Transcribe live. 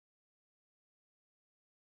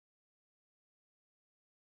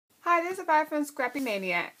Hi, this is Vi from Scrappy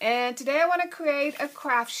Mania, and today I want to create a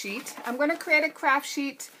craft sheet. I'm going to create a craft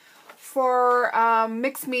sheet for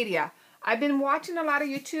mixed media. I've been watching a lot of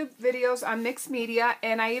YouTube videos on mixed media,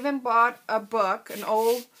 and I even bought a book, an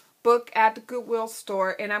old book at the Goodwill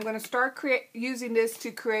store, and I'm going to start using this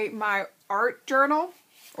to create my art journal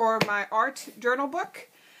or my art journal book.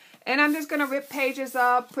 And I'm just going to rip pages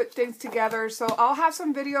up, put things together. So I'll have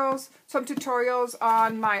some videos, some tutorials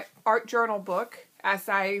on my art journal book as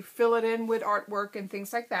I fill it in with artwork and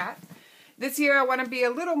things like that. This year I want to be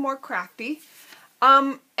a little more crafty.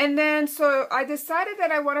 And then so I decided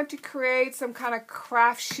that I wanted to create some kind of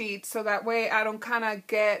craft sheet so that way I don't kind of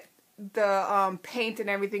get the paint and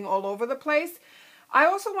everything all over the place. I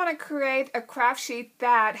also want to create a craft sheet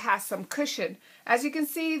that has some cushion. As you can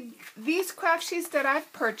see, these craft sheets that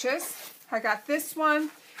I've purchased, I got this one,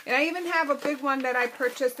 and I even have a big one that I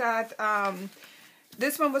purchased at,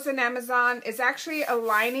 this one was in Amazon. It's actually a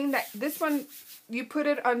lining that, this one, you put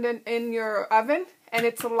it in your oven, and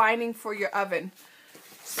it's a lining for your oven.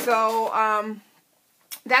 So,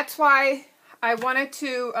 that's why I wanted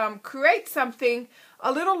to create something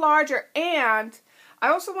a little larger, and I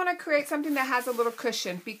also want to create something that has a little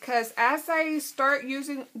cushion, because as I start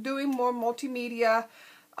doing more multimedia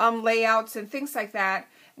layouts and things like that,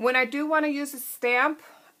 when I do want to use a stamp,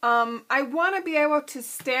 I want to be able to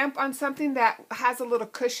stamp on something that has a little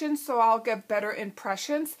cushion so I'll get better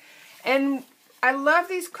impressions. And I love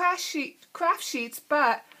these craft sheets,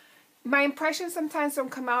 but my impressions sometimes don't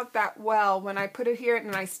come out that well. When I put it here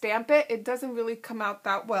and I stamp it, it doesn't really come out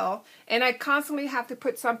that well. And I constantly have to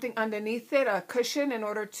put something underneath it, a cushion, in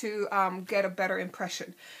order to get a better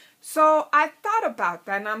impression. So I thought about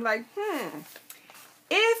that, and I'm like,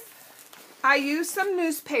 if I use some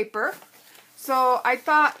newspaper, so I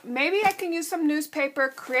thought maybe I can use some newspaper,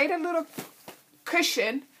 create a little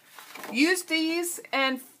cushion, use these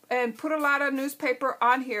and put a lot of newspaper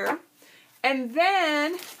on here, and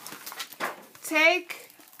then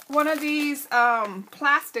take one of these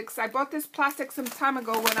plastics. I bought this plastic some time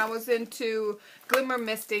ago when I was into glimmer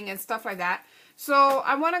misting and stuff like that. So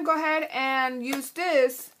I want to go ahead and use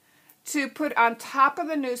this to put on top of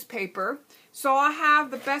the newspaper. So I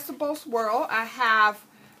have the best of both worlds. I have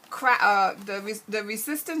the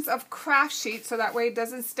resistance of craft sheet, so that way it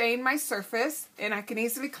doesn't stain my surface and I can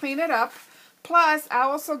easily clean it up. Plus I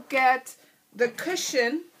also get the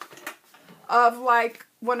cushion of like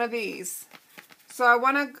one of these. So I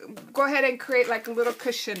want to go ahead and create like a little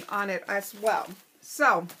cushion on it as well.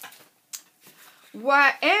 So,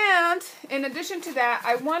 and in addition to that,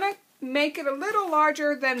 I want to make it a little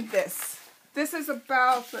larger than this. This is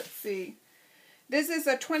about, let's see, this is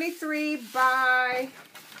a 23 by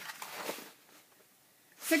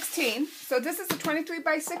 16. So this is a 23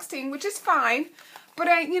 by 16, which is fine. But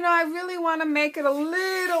I really want to make it a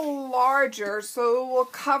little larger so it will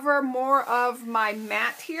cover more of my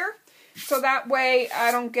mat here. So that way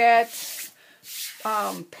I don't get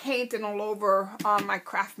paint and all over on my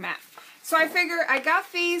craft mat. So I figure I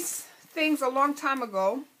got these things a long time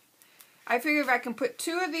ago. I figure if I can put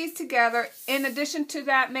two of these together, in addition to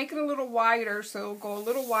that, make it a little wider, so it'll go a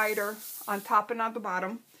little wider on top and on the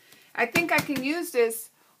bottom. I think I can use this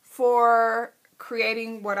for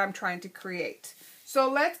creating what I'm trying to create. So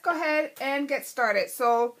let's go ahead and get started.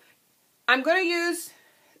 So I'm going to use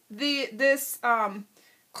this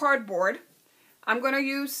cardboard. I'm going to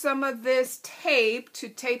use some of this tape to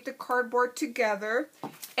tape the cardboard together.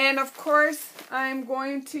 And of course, I'm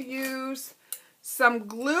going to use some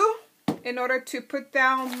glue in order to put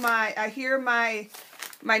down my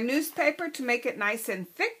newspaper to make it nice and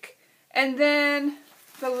thick. And then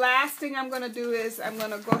the last thing I'm going to do is I'm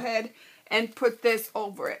going to go ahead and put this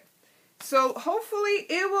over it. So hopefully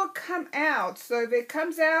it will come out. So if it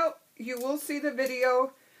comes out, you will see the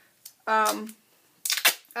video of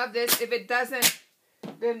this. If it doesn't,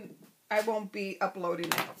 then I won't be uploading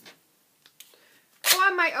it. Or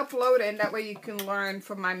I might upload it, and that way you can learn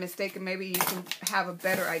from my mistake and maybe you can have a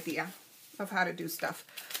better idea of how to do stuff.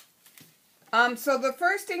 So the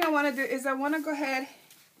first thing I want to do is I want to go ahead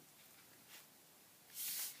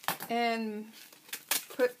and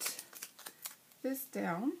put this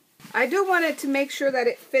down. I do want it to make sure that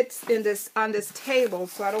it fits in on this table,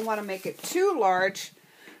 so I don't want to make it too large.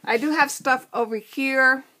 I do have stuff over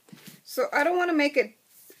here, so I don't want to make it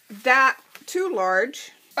that too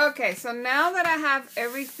large. Okay, so now that I have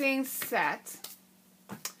everything set,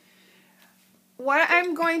 what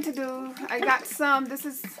I'm going to do, I got this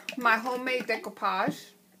is my homemade decoupage,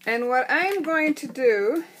 and what I'm going to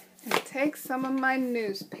do is take some of my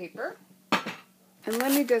newspaper, and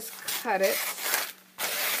let me just cut it.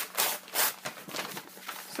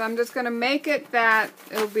 So I'm just going to make it that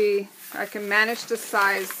it'll be, I can manage the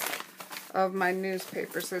size of my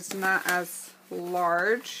newspaper so it's not as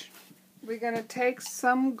large. We're going to take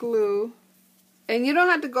some glue, and you don't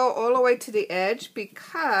have to go all the way to the edge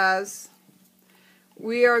because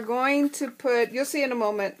we are going to put, you'll see in a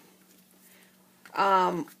moment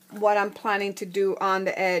what I'm planning to do on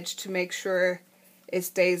the edge to make sure it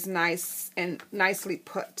stays nice and nicely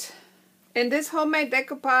put. And this homemade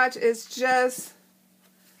decoupage is just,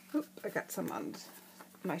 oops, I got some on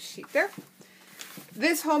my sheet there.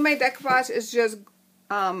 This homemade decoupage is just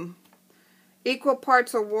equal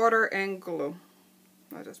parts of water and glue.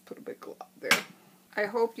 I'll just put a big glue up there. I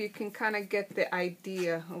hope you can kind of get the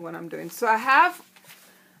idea of what I'm doing. So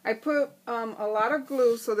I put a lot of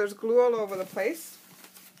glue, so there's glue all over the place.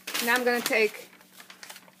 Now I'm going to take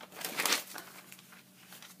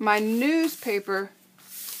my newspaper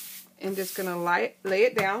and just going to lay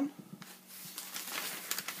it down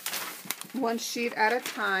one sheet at a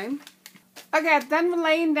time. Okay, I've done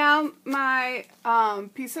laying down my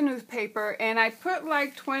piece of newspaper, and I put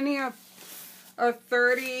like 20 or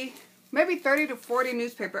 30, maybe 30 to 40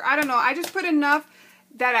 newspaper. I don't know. I just put enough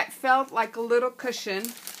that it felt like a little cushion.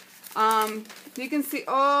 You can see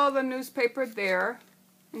all the newspaper there.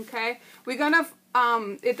 Okay, we're gonna,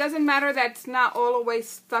 it doesn't matter that it's not all the way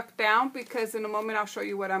stuck down because in a moment I'll show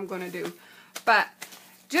you what I'm gonna do. But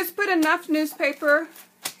just put enough newspaper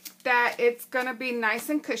that it's gonna be nice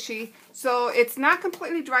and cushy. So it's not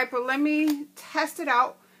completely dry, but let me test it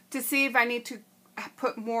out to see if I need to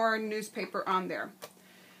put more newspaper on there.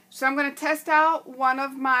 So I'm gonna test out one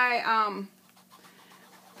of my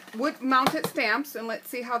wood mounted stamps, and let's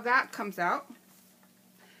see how that comes out.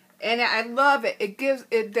 And I love it. It gives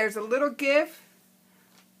it, there's a little give.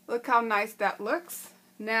 Look how nice that looks.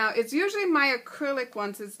 Now, it's usually my acrylic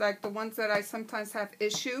ones. It's like the ones that I sometimes have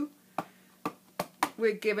issue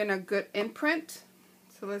with giving a good imprint.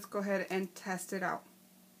 So let's go ahead and test it out.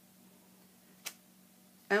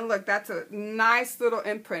 And look, that's a nice little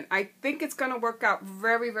imprint. I think it's going to work out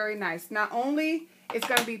very, very nice. Not only it's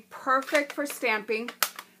going to be perfect for stamping,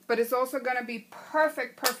 but it's also going to be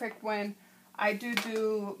perfect when I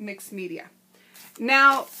do mixed media.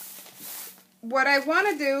 Now, what I want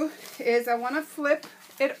to do is I want to flip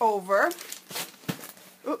it over.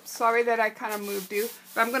 Oops, sorry that I kind of moved you.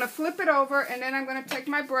 But I'm going to flip it over, and then I'm going to take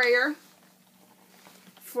my brayer,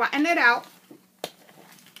 flatten it out.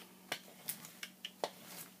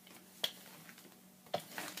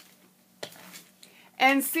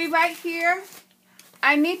 And see right here,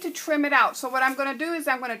 I need to trim it out. So what I'm going to do is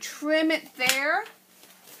I'm going to trim it there.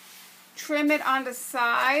 Trim it on the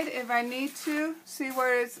side if I need to. See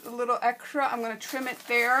where it's a little extra? I'm going to trim it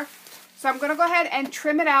there. So I'm going to go ahead and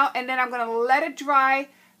trim it out, and then I'm going to let it dry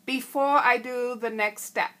before I do the next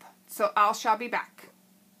step. So I shall be back.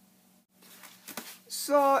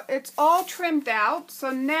 So it's all trimmed out.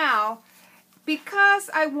 So now,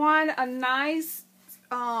 because I want a nice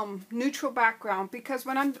neutral background, because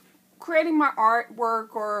when I'm creating my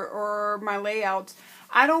artwork or my layouts,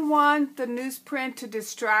 I don't want the newsprint to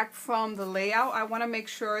distract from the layout. I want to make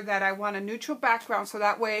sure that I want a neutral background so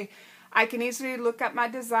that way I can easily look at my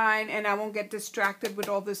design and I won't get distracted with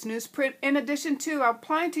all this newsprint. In addition to, I'm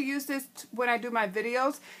planning to use this when I do my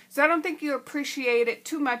videos, so I don't think you appreciate it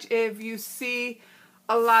too much if you see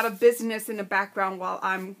a lot of busyness in the background while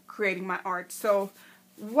I'm creating my art. So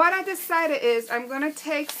what I decided is I'm going to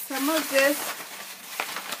take some of this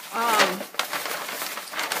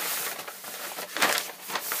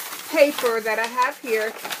paper that I have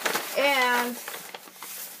here, and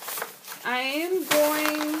I am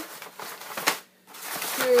going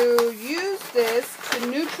to use this to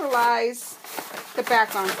neutralize the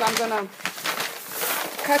background. So I'm going to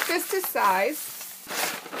cut this to size.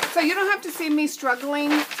 So you don't have to see me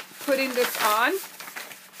struggling putting this on,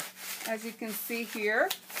 as you can see here.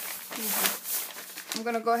 I'm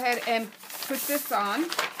going to go ahead and put this on.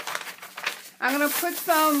 I'm going to put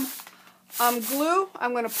some glue.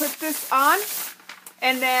 I'm going to put this on,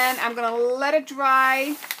 and then I'm going to let it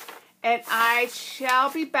dry, and I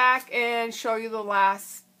shall be back and show you the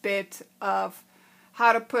last bit of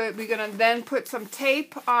how to put. We're going to then put some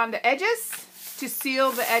tape on the edges to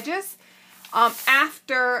seal the edges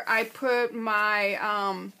after I put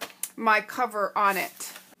my my cover on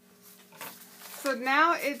it. So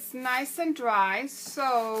now it's nice and dry.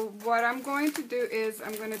 So what I'm going to do is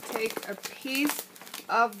I'm going to take a piece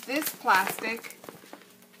of this plastic,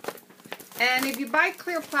 and if you buy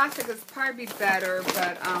clear plastic it's probably better,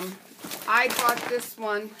 but I bought this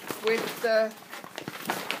one with the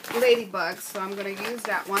ladybugs, so I'm going to use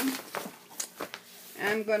that one.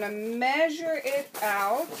 I'm going to measure it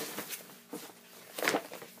out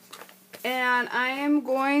And I am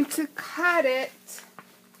going to cut it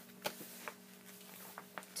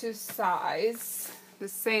to size, the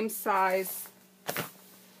same size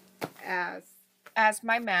as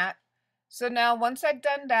my mat. So now once I've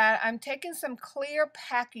done that, I'm taking some clear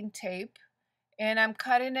packing tape and I'm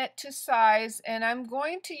cutting it to size, and I'm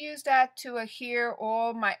going to use that to adhere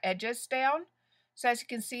all my edges down. So as you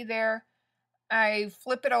can see there, I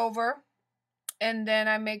flip it over and then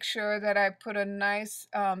I make sure that I put a nice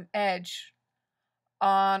edge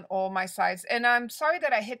on all my sides. And I'm sorry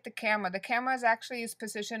that I hit the camera. The camera is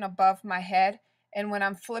positioned above my head, and when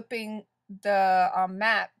I'm flipping the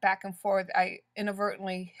mat back and forth, I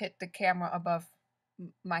inadvertently hit the camera above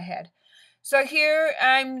my head. So here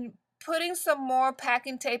I'm putting some more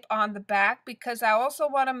packing tape on the back because I also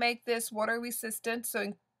want to make this water resistant. So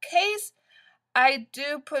in case I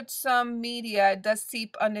do put some media, it does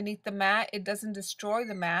seep underneath the mat. It doesn't destroy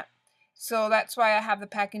the mat. So that's why I have the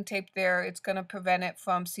packing tape there. It's going to prevent it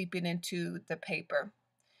from seeping into the paper.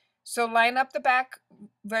 So line up the back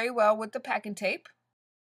very well with the packing tape.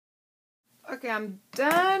 Okay, I'm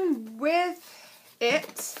done with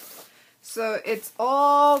it. So it's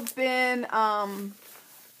all been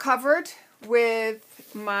covered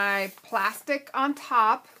with my plastic on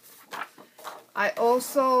top. I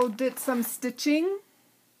also did some stitching,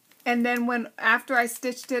 and then after I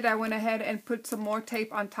stitched it, I went ahead and put some more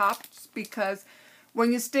tape on top because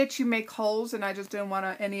when you stitch, you make holes, and I just didn't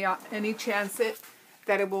want any chance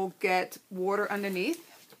that it will get water underneath.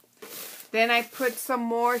 Then I put some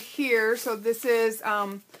more here, so this is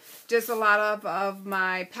just a lot of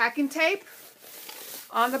my packing tape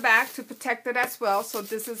on the back to protect it as well. So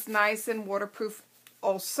this is nice and waterproof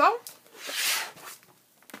also.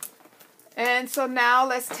 And so now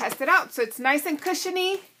let's test it out. So it's nice and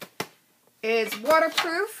cushiony. It's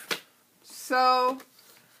waterproof. So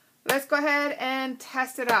let's go ahead and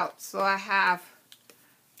test it out. So I have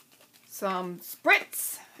some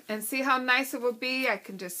spritz, and see how nice it would be. I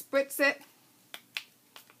can just spritz it.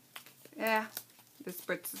 Yeah, the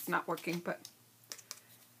spritz is not working, but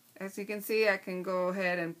as you can see, I can go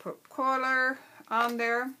ahead and put color on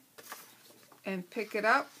there and pick it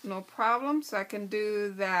up, no problem. So I can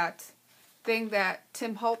do that thing that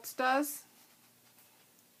Tim Holtz does,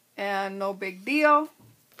 and no big deal.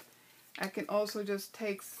 I can also just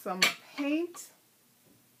take some paint,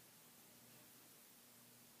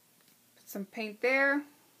 put some paint there,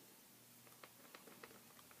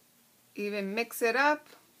 even mix it up.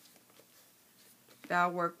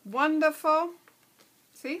 That'll work wonderful.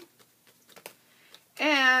 See?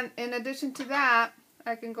 And in addition to that,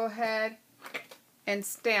 I can go ahead and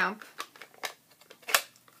stamp.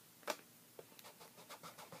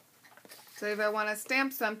 So if I want to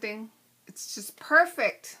stamp something, it's just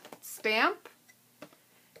perfect. Stamp.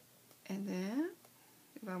 And then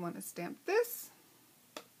if I want to stamp this,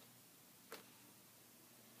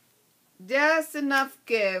 just enough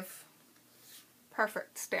give.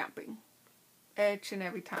 Perfect stamping. Each and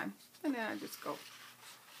every time. And then I just go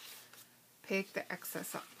pick the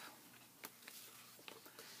excess up.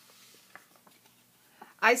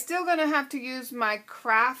 I still gonna have to use my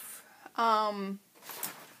craft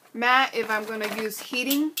mat if I'm gonna use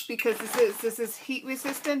heating, because this is heat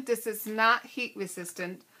resistant. This is not heat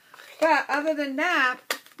resistant. But other than that,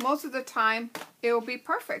 most of the time it will be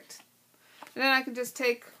perfect. And then I can just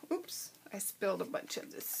take, oops, I spilled a bunch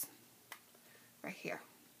of this right here.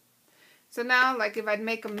 So now, like if I'd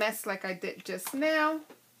make a mess like I did just now,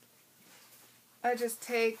 I just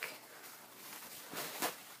take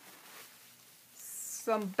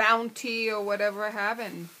some Bounty or whatever I have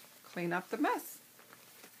and clean up the mess.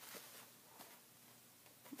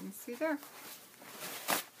 You see there.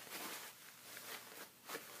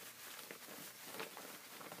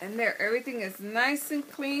 And there, everything is nice and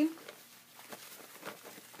clean.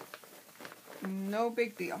 No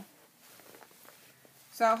big deal.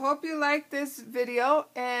 So I hope you liked this video,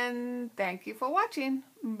 and thank you for watching.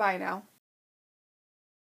 Bye now.